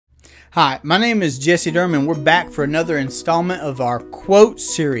Hi, my name is Jesse Durham and we're back for another installment of our quote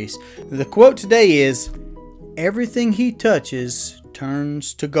series. The quote today is, "Everything he touches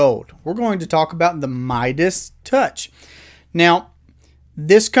turns to gold." We're going to talk about the Midas Touch. Now,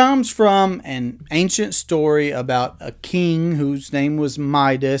 this comes from an ancient story about a king whose name was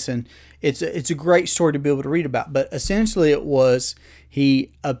Midas, and it's a great story to be able to read about. But essentially it was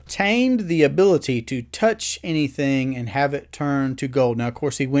he obtained the ability to touch anything and have it turn to gold. Now, of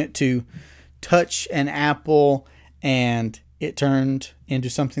course, he went to touch an apple and it turned into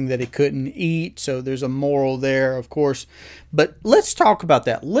something that he couldn't eat. So there's a moral there, of course. But let's talk about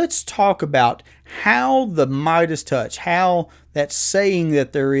that. Let's talk about how the Midas touch, how that saying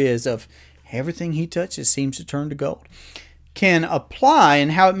that there is of everything he touches seems to turn to gold, can apply,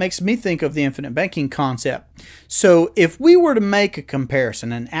 and how it makes me think of the infinite banking concept. So if we were to make a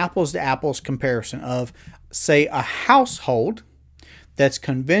comparison, an apples to apples comparison of, say, a household that's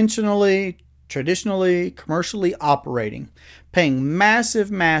conventionally, traditionally, commercially operating, paying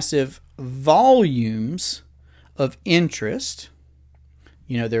massive volumes of interest,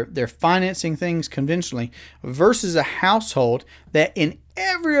 they're financing things conventionally, versus a household that in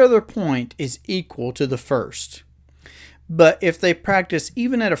every other point is equal to the first. But if they practice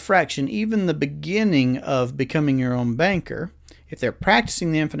even at a fraction, even the beginning of becoming your own banker, if they're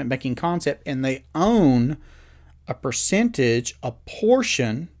practicing the infinite banking concept and they own a percentage, a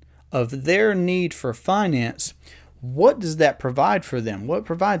portion of their need for finance, what does that provide for them? Well, it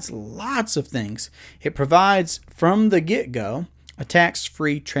provides lots of things. It provides, from the get-go, a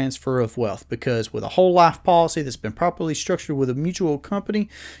tax-free transfer of wealth, because with a whole life policy that's been properly structured with a mutual company,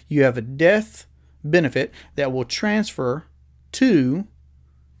 you have a death benefit that will transfer to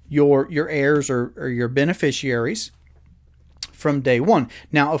your heirs or your beneficiaries from day one.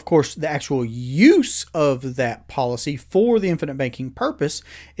 Now, of course, the actual use of that policy for the infinite banking purpose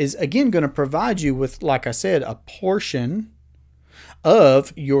is, again, going to provide you with, like I said, a portion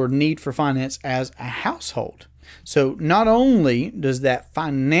of your need for finance as a household. So not only does that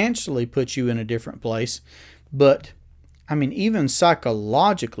financially put you in a different place, but even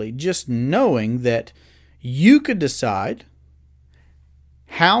psychologically, just knowing that you could decide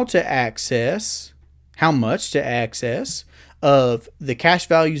how to access, how much to access of the cash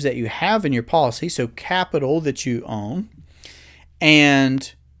values that you have in your policy, so capital that you own,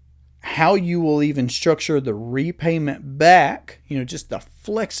 and how you will even structure the repayment back, just the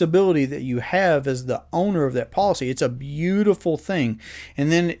flexibility that you have as the owner of that policy. It's a beautiful thing.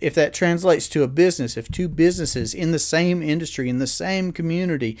 And then if that translates to a business, if two businesses in the same industry, in the same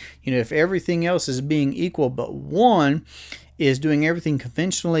community, if everything else is being equal, but one is doing everything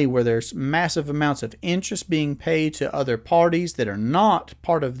conventionally where there's massive amounts of interest being paid to other parties that are not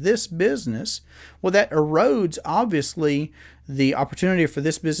part of this business, well, that erodes, obviously, the opportunity for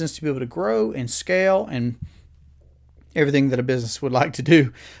this business to be able to grow and scale and everything that a business would like to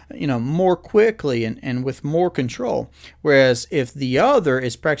do, more quickly and with more control. Whereas if the other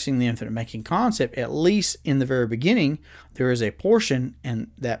is practicing the infinite banking concept, at least in the very beginning, there is a portion, and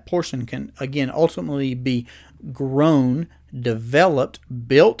that portion can, again, ultimately be grown, developed,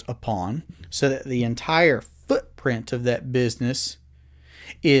 built upon, so that the entire footprint of that business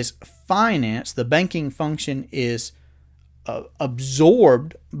is financed. The banking function is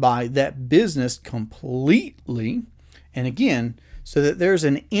absorbed by that business completely. And again, so that there's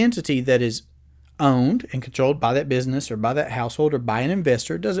an entity that is owned and controlled by that business or by that household or by an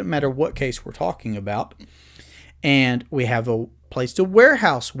investor. It doesn't matter what case we're talking about. And we have a place to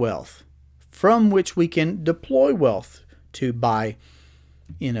warehouse wealth from which we can deploy wealth to buy,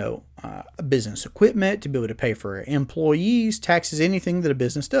 business equipment, to be able to pay for employees, taxes, anything that a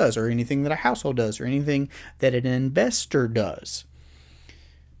business does, or anything that a household does, or anything that an investor does.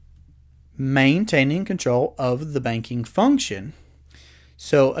 Maintaining control of the banking function.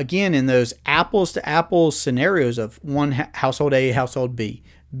 So again, in those apples to apples scenarios of one household A, household B,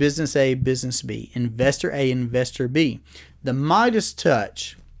 business A, business B, investor A, investor B, the Midas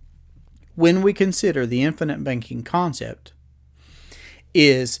touch, when we consider the infinite banking concept,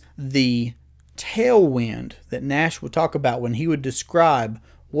 is the tailwind that Nash would talk about when he would describe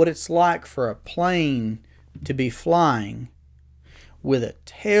what it's like for a plane to be flying with a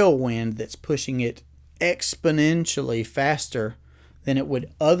tailwind that's pushing it exponentially faster than it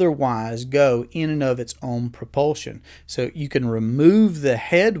would otherwise go in and of its own propulsion. So you can remove the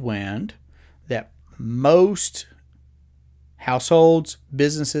headwind that most households,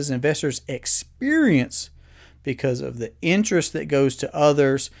 businesses, investors experience because of the interest that goes to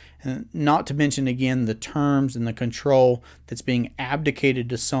others, and not to mention, again, the terms and the control that's being abdicated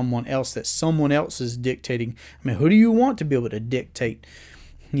to someone else, that someone else is dictating. Who do you want to be able to dictate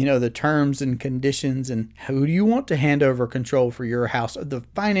the terms and conditions and who do you want to hand over control for your house, the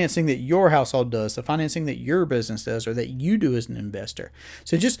financing that your household does, the financing that your business does, or that you do as an investor.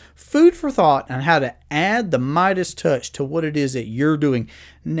 So just food for thought on how to add the Midas touch to what it is that you're doing.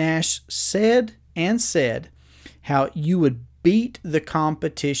 Nash said how you would beat the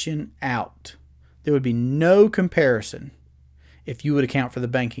competition out. There would be no comparison if you would account for the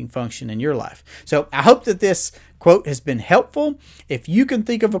banking function in your life. So I hope that this quote has been helpful. If you can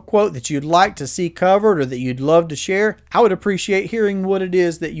think of a quote that you'd like to see covered or that you'd love to share, I would appreciate hearing what it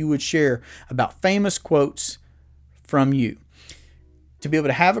is that you would share about famous quotes from you. To be able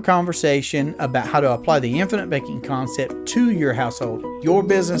to have a conversation about how to apply the infinite banking concept to your household, your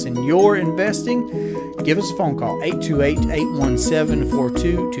business, and your investing, give us a phone call,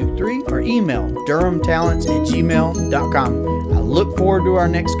 828-817-4223, or email durhamtalents@gmail.com. I look forward to our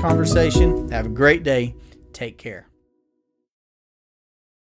next conversation. Have a great day. Take care.